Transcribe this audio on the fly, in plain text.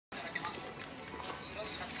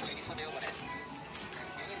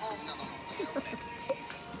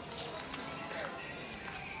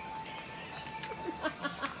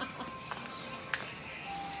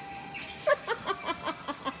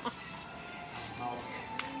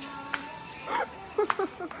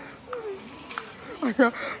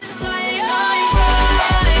na.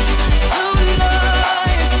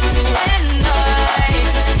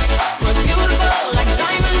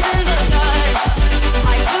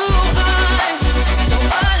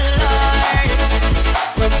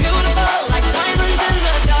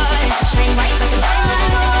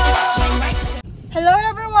 Hello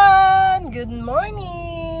everyone! Good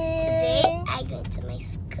morning! Today, I go to my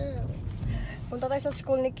school. Punta tayo sa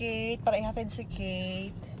school ni Kate para ihatid si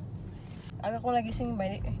Kate. Aga kong nagising ba?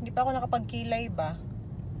 Hindi pa ako nakapagkilay ba?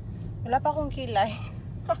 Wala pa akong kilay.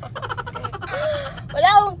 Wala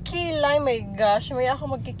akong kilay, my gosh. May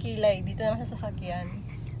ako magkikilay dito naman sa sasakyan.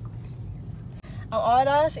 Ang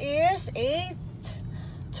oras is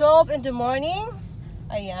 8:12 in the morning.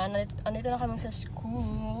 Ayan, andito na kami sa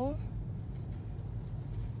school.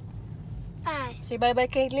 Bye. Say bye-bye,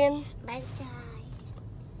 Caitlin. Bye-bye.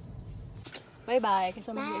 Bye-bye.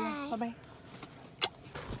 Kasama niyo. Bye-bye.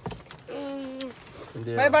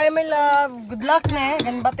 Bye-bye, my love. Good luck, ne.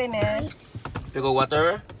 Ganbate, ne. Pick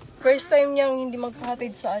water. First time niyang hindi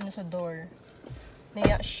magpahatid sa sa door.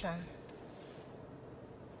 Naya siya.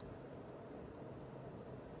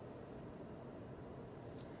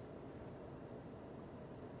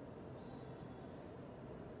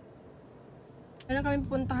 Meron kami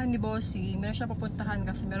pupuntahan ni Bossy. Meron siya pupuntahan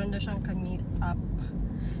kasi meron daw siyang ka-meet up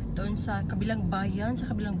doon sa kabilang bayan,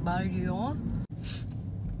 sa kabilang baryo.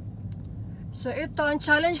 So ito, ang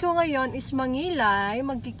challenge ko ngayon is mangilay,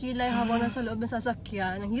 magkikilay habang nasa loob ng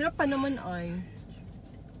sasakyan. Ang hirap pa naman ay.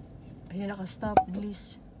 Ayan, naka-stop,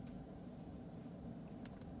 please.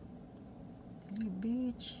 Hey,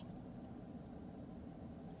 bitch.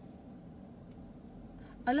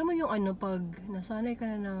 Alam mo yung pag nasanay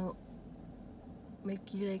ka na may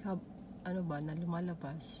kilay ka, na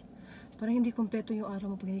lumalabas. Parang hindi kompleto yung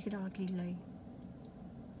araw mo pag hindi ka nakakilay.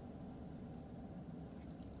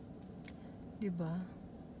 Diba?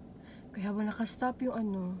 Kaya habang nakastop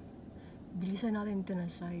yung bilisan natin ito na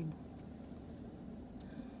side.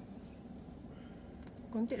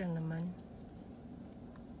 Konti lang naman.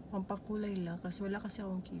 Pampakulay lang kasi wala kasi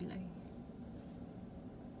akong kilay.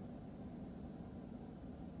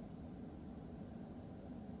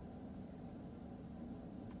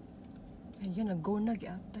 Ayan, nag-go na,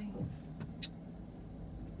 gi-aptay.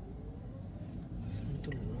 Sabi ito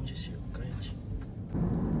lang siya kaji.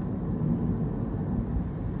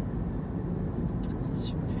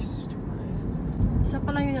 Isa pa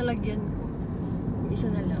lang yung nalagyan ko. Isa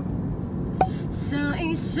na lang. Sa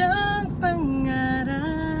isang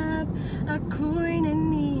pangarap, ako'y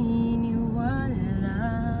naniniwala.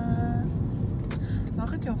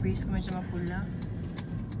 Bakit yung face ko medyo mapula?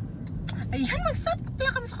 Ayan, mag-stop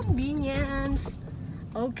pala kami sa convenience.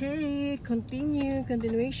 Okay,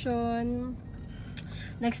 continuation.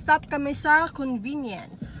 Nag-stop kami sa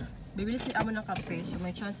convenience. Bibili si Amo ng kape, so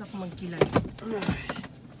may chance ako magkilay.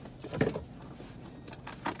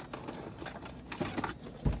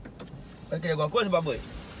 Ay, kinagawa ko sa baboy.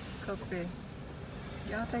 Kape.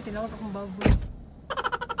 Yata, tinawag akong baboy.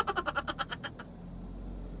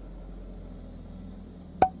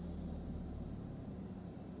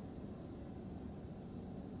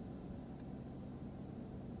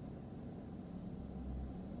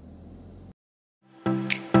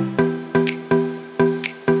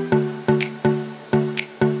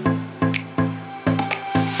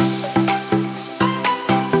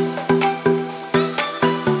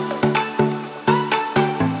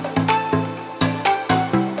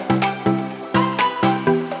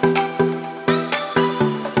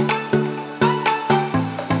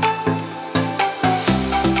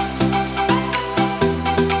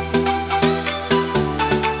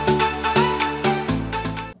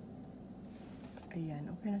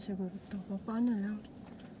 Siguro ito. Paano lang?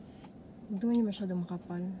 Huwag naman yung masyadong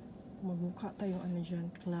makapal. Magmukha tayong dyan,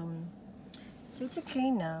 clown. So it's okay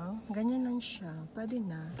now. Ganyan lang siya. Pwede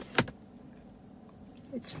na.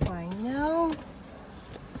 It's fine now.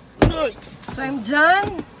 So I'm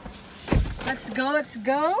done. Let's go, let's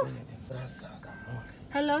go.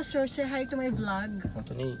 Hello sir, say hi to my vlog.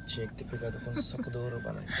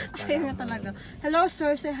 Ayaw na talaga. Hello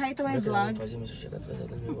sir, say hi to my vlog.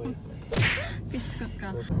 Piskot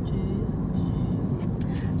ka.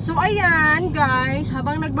 So ayan guys,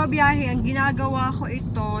 habang nagbabiyahe, ang ginagawa ko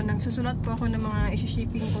ito, nagsusulat po ako ng mga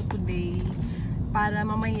isi-shipping ko today para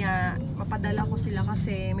mamaya mapadala ko sila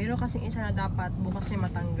kasi mayroon kasing isa na dapat bukas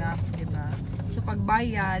niya matanggap, diba? So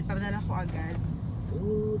pagbayad, papadala ko agad.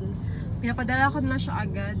 Pinapadala ko na siya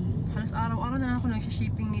agad. Halos araw-araw na ako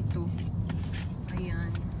nag-shipping nito.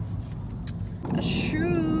 Ayan.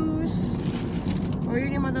 Shoes.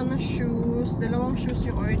 Order ni madam na shoes. Dalawang shoes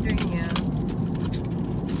yung order niya.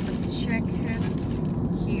 Let's check it.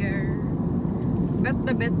 here. Bet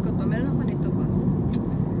na bet ko to. Meron ako nito ba?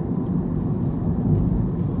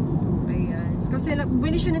 Ayan. Kasi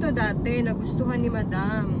bumili siya nito dati. Nagustuhan ni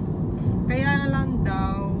Madam. Kaya lang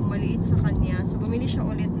daw, maliit sa kanya. So, bumili siya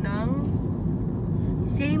ulit ng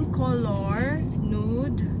same color,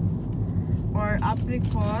 nude, or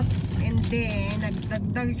apricot. And then,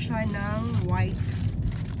 nagdagdag siya ng white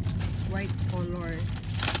color.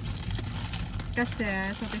 Kasi,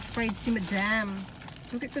 satisfied si Madam.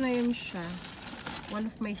 Suki ko na yun siya. One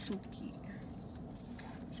of my suki.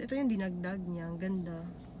 So, ito yung dinagdag niya. Ang ganda.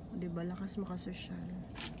 Diba? Lakas makasosyal.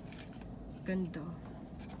 Ganda.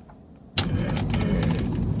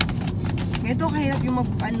 Ganito kahirap yung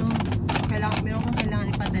meron kang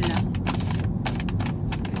kailangan ipadala.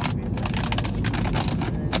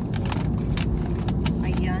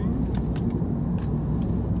 Ayan.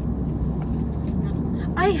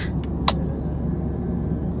 Ay!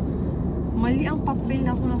 Mali ang papel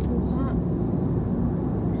na ako nakuha.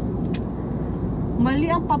 Mali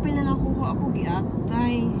ang papel na nakuha ako,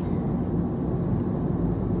 giatay.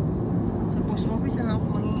 Sa post office na lang ako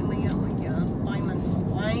manghingi maya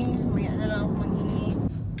na lang ako manghingi.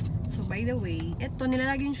 So, by the way, ito,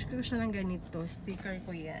 nilalagyan ko siya ng ganito. Sticker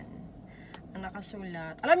ko yan. Ang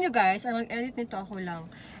nakasulat. Alam nyo guys, ang nag-edit nito ako lang.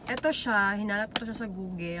 Ito siya, hinalap ko siya sa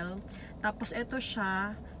Google. Tapos ito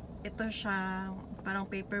siya, parang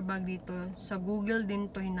paper bag dito. Sa Google din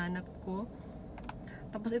to hinanap ko.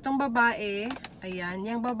 Tapos itong babae, ayan,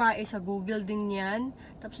 yung babae sa Google din yan.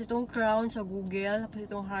 Tapos itong crown sa Google, tapos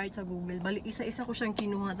itong heart sa Google. Bali, isa-isa ko siyang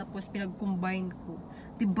kinuha, tapos pinag-combine ko.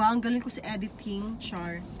 Diba? Ang galing ko sa editing,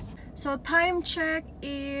 char. So, time check,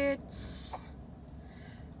 it's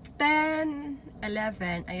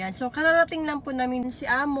 10:11. Ayan. So, kararating lang po namin si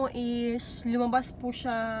Amo is lumabas po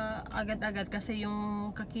siya agad-agad kasi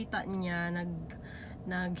yung kakita niya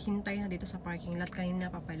naghintay na dito sa parking lot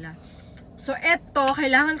kanina pa pala. So, eto,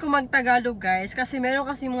 kailangan ko mag-Tagalog guys kasi meron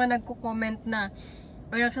kasi mga nagko-comment na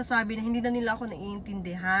o nagsasabi na hindi na nila ako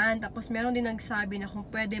naiintindihan. Tapos meron din nagsabi na kung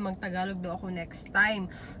pwede mag-Tagalog daw ako next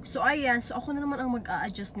time. So, ayan. So, ako na naman ang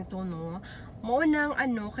mag-a-adjust nito, no? Maunang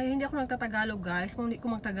kaya hindi ako nagtatagalog guys. Hindi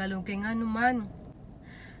ko mag-Tagalog kaya nga naman.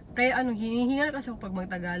 Kaya hinihingal kasi ako pag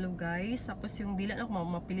mag-Tagalog guys. Tapos yung dila na ako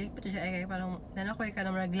mapilil pa siya kaya parang nanakoy ka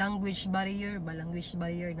na language barrier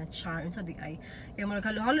na char sa di ay. Kaya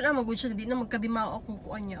halo na magud siya di na magkadimao akong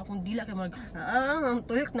kuan niya akong dila kay ang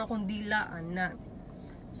tuyok na akong dila ana.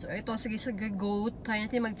 So ito sige go try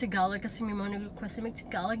natin mag-Tagalog kasi may mga nag-request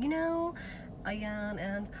mag-Tagalog, you know. Ayan,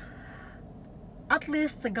 and at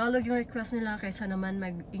least Tagalog yung request nila kaysa naman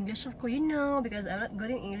mag-English ako, you know, because I'm not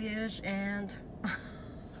good in English and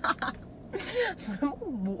parang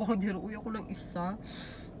buong diruya ko lang isa.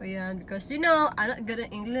 Ayan, because you know, I'm not good in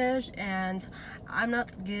English and I'm not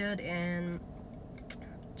good in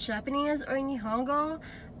Japanese or Nihongo,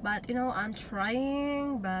 but you know, I'm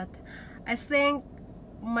trying, but I think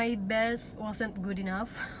my best wasn't good enough.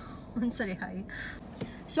 Unsalihay.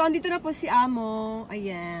 So, andito na po si Amo.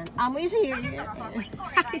 Ayan. Amo is here.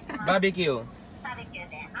 Barbecue.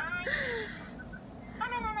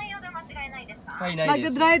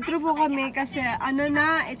 Nag-drive-thru po kami kasi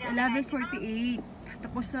it's 11:48.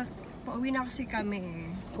 Tapos pauwi na kasi kami.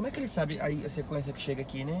 Como é que ele sabe a sequência que chega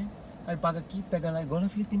aqui, né? Aí paga aqui, pega lá, igual na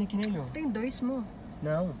Filipina aqui, né, Lio? Tem dois mo.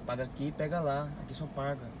 Não, paga aqui, pega lá. Aqui só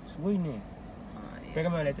paga. Suoi, né? Pega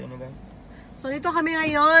meu letra, né, guys? So, dito kami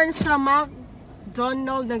ngayon sa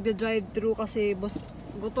McDonald's nag-drive-thru kasi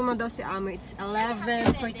gutom na daw si Amo. It's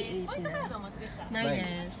 11:48 na.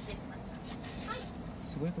 Nice.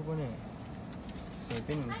 Suoi ko po, né?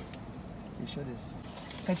 Philippines. You show this.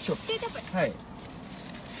 Ketchup. Hai.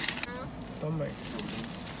 Toma aí.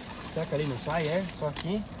 Será que ali não sai, é? Só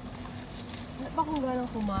aqui? Wala pa kung gano'ng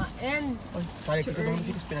kumain. Sai aqui, todo mundo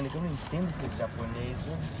fica esperando aqui. Eu não entendo esse japonês,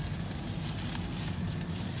 viu?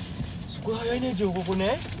 Sukuhayai ne, Joko,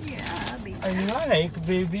 né? Yeah, baby. I like,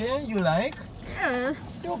 baby. You like? Yeah.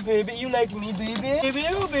 Yo, baby. You like me, baby? Baby,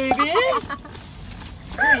 oh, baby.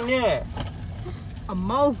 Ay, ne.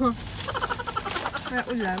 Amaw. Kaya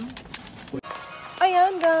ulam.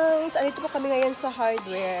 Ayan guys, andito po kami ngayon sa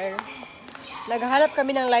hardware. Naghahanap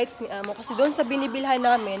kami ng lights ni Amo kasi doon sa binibilhan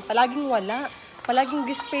namin, palaging wala. Palaging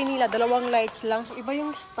display nila, 2 lights lang. So iba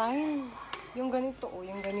yung style. Yung ganito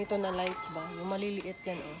yung ganito na lights ba? Yung maliliit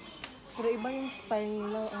yan Pero iba yung style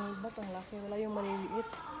nila. Ba't ang laki? Wala yung maliliit.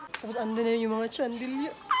 Tapos andun na yung mga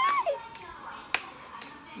chandelier. Ay!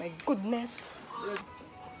 My goodness.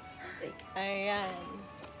 Ayan.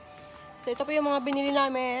 So, ito po yung mga binili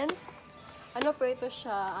namin. Ano po ito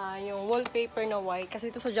siya, yung wallpaper na white.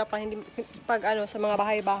 Kasi ito sa Japan, hindi, sa mga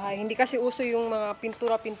bahay-bahay, hindi kasi uso yung mga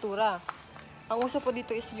pintura-pintura. Ang uso po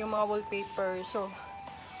dito is yung mga wallpaper. So,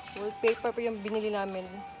 wallpaper po yung binili namin.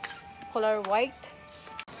 Color white.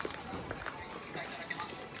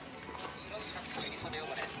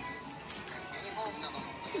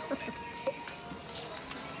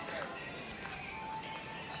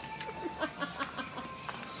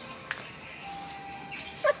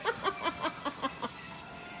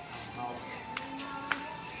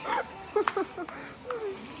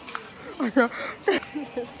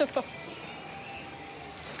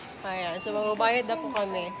 Ayan, so magbabayad na po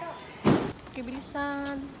kami.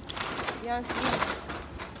 Kibilisan. Yan, sige.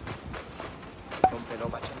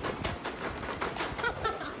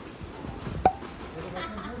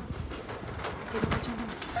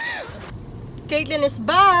 Caitlin is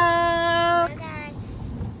back! Okay.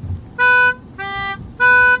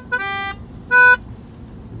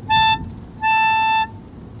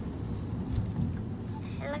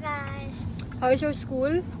 Hello guys. How is your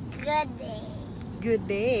school? Good day. Good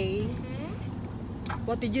day.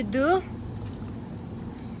 What did you do?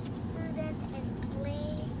 Student and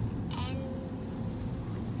play and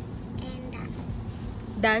dance.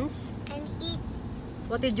 Dance? And eat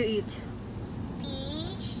What did you eat?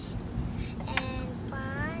 fish and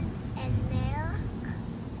bun and milk.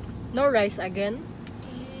 No rice again?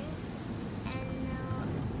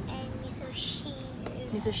 And miso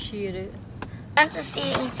shiro. Miso shiro. Want to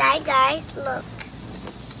see inside, guys? Look.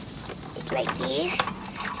 It's like this.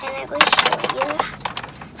 And I'm going to show you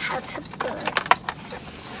how to put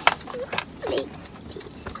like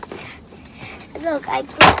this. Look, I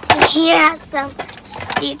put here some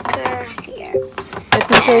sticker here. Let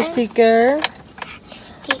me show sticker.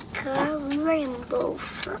 Sticker rainbow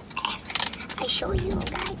forever. I show you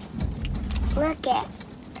guys. Look at.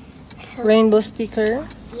 So Rainbow sticker.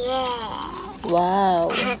 yeah. Wow.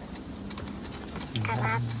 I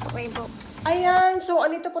love rainbow. Ayan, so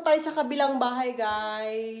andito po tayo sa kabilang bahay,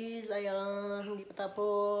 guys. Ayan, hindi pa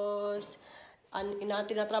tapos.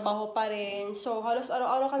 Tinatrabaho pa rin. So, halos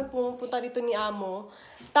araw-araw kami pumupunta dito ni Amo.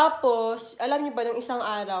 Tapos, alam niyo ba, nung isang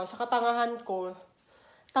araw, sa katangahan ko,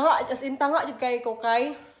 as in tanga, dyan ko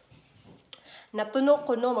kay, natunok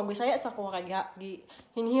ko, no, magbisaya sa ko,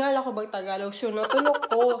 hinihingal ako bag Tagalog, so natunok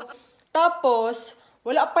ko. Tapos,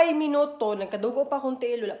 wala pa yung minuto, nagkadugo pa akong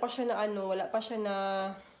tiil, wala pa siya na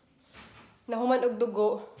nahuman og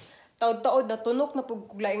dugo. Taod-taod natunok na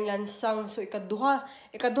puglaing lansang. So ikaduha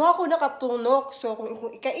ko nakatunok. So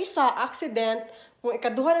kung ika-isa accident, kung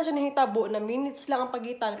ikaduha na siya nahitabo na minutes lang ang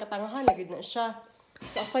pagitan, katangahan lagi na siya.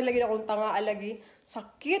 So asay lagi na akong tanga lagi.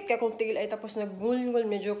 Sakit kay kung tiil ay tapos naggulngol,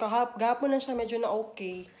 medyo gahapon na siya, medyo na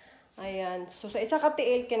okay. Ayan. So sa isa ka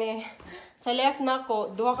tiil kini sa left na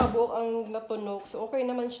ko, duha ka buok ang natunok. So okay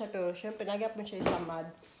naman siya, pero syempre nagyapon siya isamad.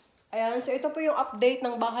 Ayan, so ito po yung update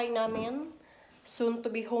ng bahay namin. Soon to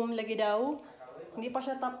be home lagi daw. Hindi pa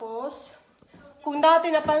siya tapos. Kung dati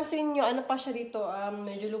napansin nyo, ano pa siya dito,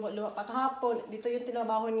 medyo luma pa kahapon. Dito yung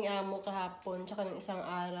tinabaho ni Amo kahapon, tsaka ng isang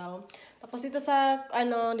araw. Tapos dito sa,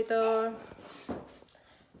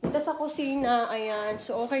 dito sa kusina, ayan.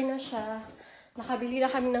 So okay na siya. Nakabili na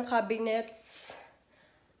kami ng cabinets.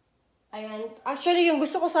 Ayan. Actually, yung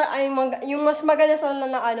gusto ko yung mas maganda sa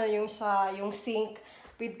yung sink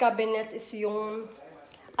with cabinets is yung,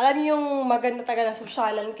 alam niyo yung maganda taga na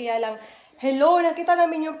sosyalan. Kaya lang, hello, nakita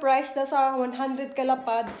namin yung price na sa 100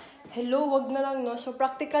 kalapad. Hello, wag na lang, no? So,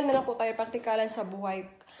 practical na lang po tayo, practicalan sa buhay.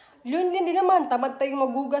 Yun din naman, tamad tayong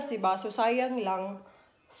magugas, diba? So, sayang lang.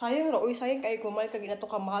 Sayang ra, uy, sayang kayo kumal, kag inato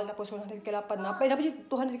ka mahal, tapos 100 kalapad na. Pwede dapat yung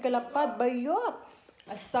 200 kalapad, bayot.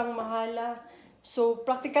 Asang mahala. So,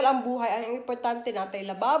 practical ang buhay. Ang importante natin,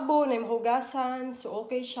 lababo, na yung hugasan. So,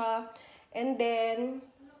 okay siya. And then,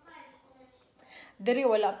 dere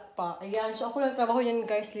wala pa. Ayan. So, ako lang trabaho yan,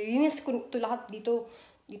 guys. Linis ko ito lahat dito.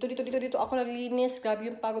 Dito. Ako naglinis. Grabe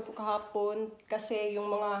yung pagod ko kahapon. Kasi yung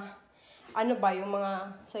mga, yung mga,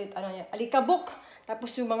 alikabok.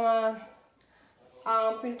 Tapos yung mga,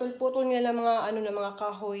 pinutol-putol nila mga, mga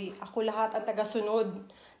kahoy. Ako lahat ang taga-sunod.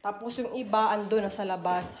 Tapos yung iba, ando na sa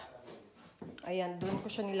labas. Ayan, doon ko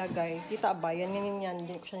siya nilagay. Kita ba? Yan.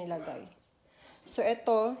 Doon ko siya nilagay. So,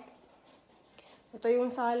 ito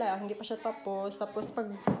yung sala. Hindi pa siya tapos. Tapos,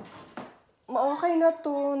 pag ma-okay na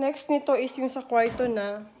to, next nito is yung sa kwarto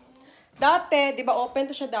na. Dati, di ba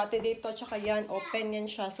open to siya dati dito. Tsaka yan, open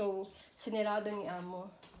yan siya. So, sinirado ni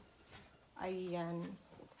Amo. Ayan.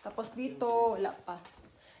 Tapos dito, wala pa.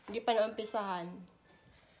 Hindi pa naumpisahan.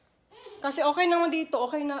 Kasi okay naman dito.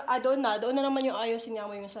 Okay na, doon na naman yung ayusin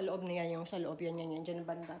niya mo yung sa loob na yan. Yung sa loob, yan. Diyan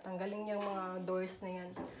banda. Tanggalin yung mga doors na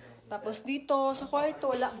yan. Tapos dito, sa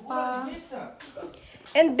kwarto, wala pa.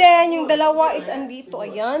 And then, yung dalawa is andito.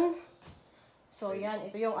 Ayan. So, yan.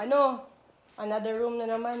 Ito yung Another room na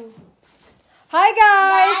naman. Hi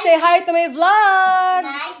guys! Say hi to my vlog!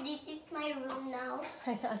 Guys, this is my room now.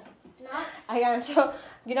 Ayan. No? Ayan, so,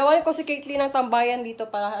 ginawa ko si Caitlyn ng tambayan dito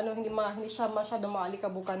para hindi siya masyadong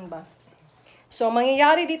maalikabukan ba. So,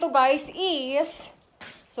 mangyayari dito guys is,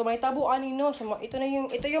 so may tabuan nino. So, ito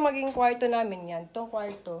yung maging kwarto namin yan. Itong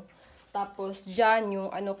kwarto. Tapos, dyan yung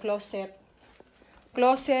closet.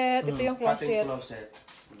 Closet, ito yung closet.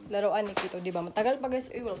 Laruan ni Kito, di ba? Matagal pa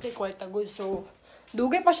guys. Wala tayo kwarta good. So,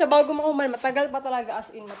 dugay pa siya bago makuman. Matagal pa talaga,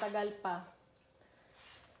 as in, matagal pa.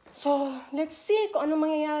 So, let's see kung ano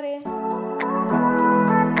mangyayari.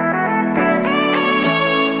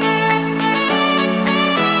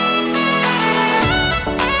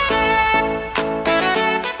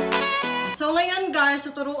 So, ngayon guys,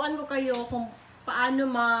 tuturuan ko kayo kung paano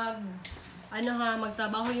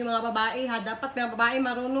magtrabaho yung mga babae ha. Dapat mga babae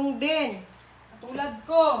marunong din. Tulad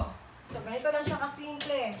ko. So, ganito lang siya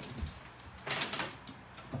kasimple.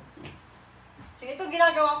 So, ito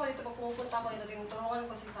ginagawa ko dito. Pag pumupunta ko dito, tinuturuan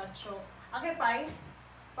ko si Sacho. Okay, Pai?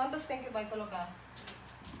 Quantos thank you, Pai? Koloka?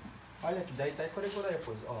 Olha que daí tá decorei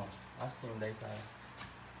depois, ó. Assim, daí tá.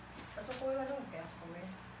 Aso ko yung kaya aso ko eh.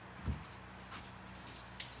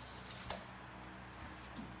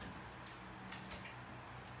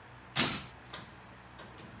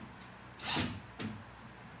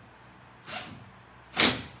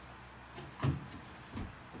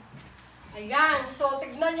 Ayan, so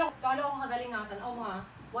tignan nyo kung ano ako kagalingatan. Oh ha,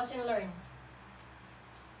 watch and learn.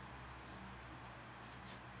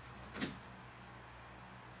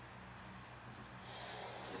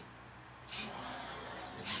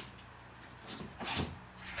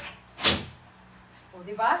 O,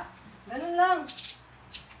 diba? Ganun lang.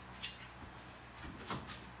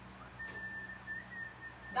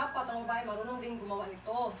 Dapat ang babae marunong din gumawa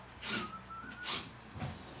nito.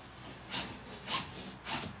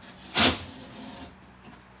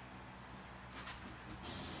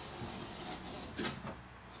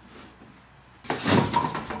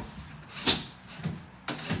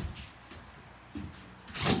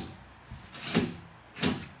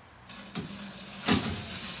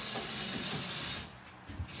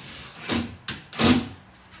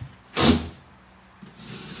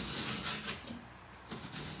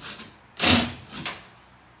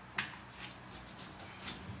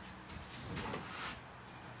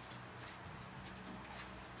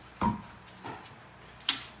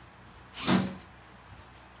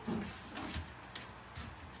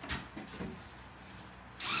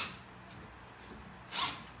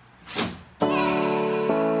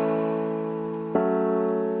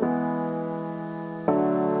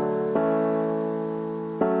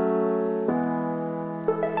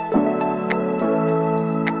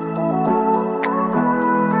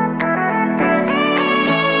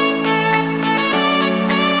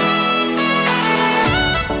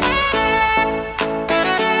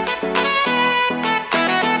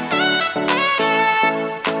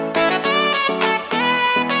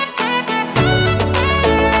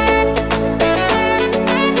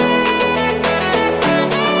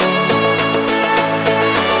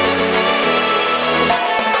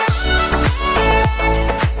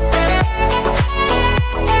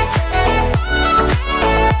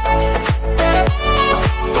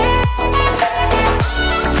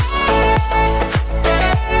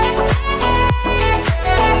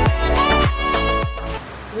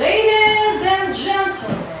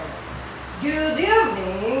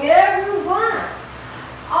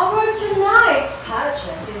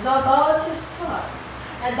 is about to start.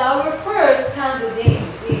 And our first candidate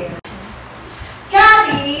is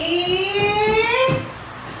Kati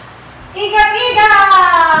Iga!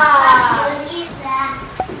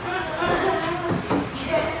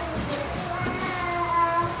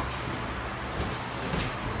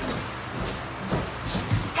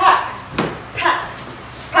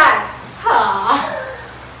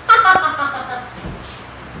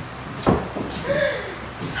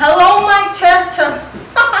 Hello, my tester.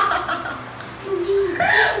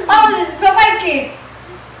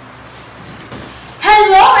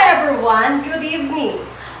 Hello, everyone. Good evening.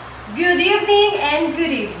 Good evening and good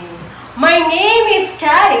evening. My name is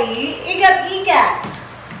Kati Igat.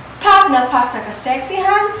 Pak na pak sa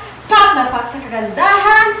kaseksihan, pak na pak sa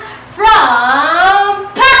kagandahan from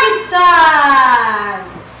Pakistan.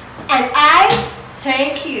 And I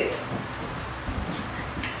thank you.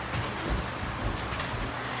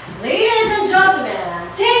 Ladies and gentlemen,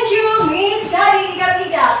 thank you, Miss Kati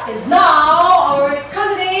Igat. And now, our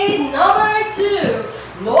candidate number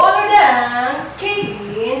 2, no other than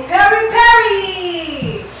Caitlin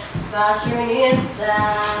Perry. Fashionista,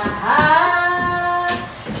 high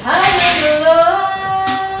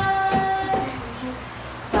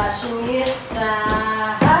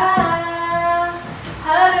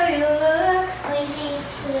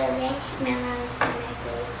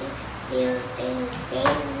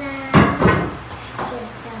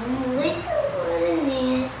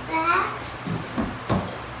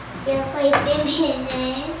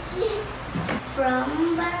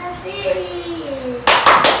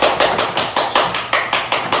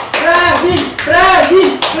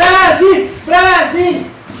Brasil! Brasil! Brasil!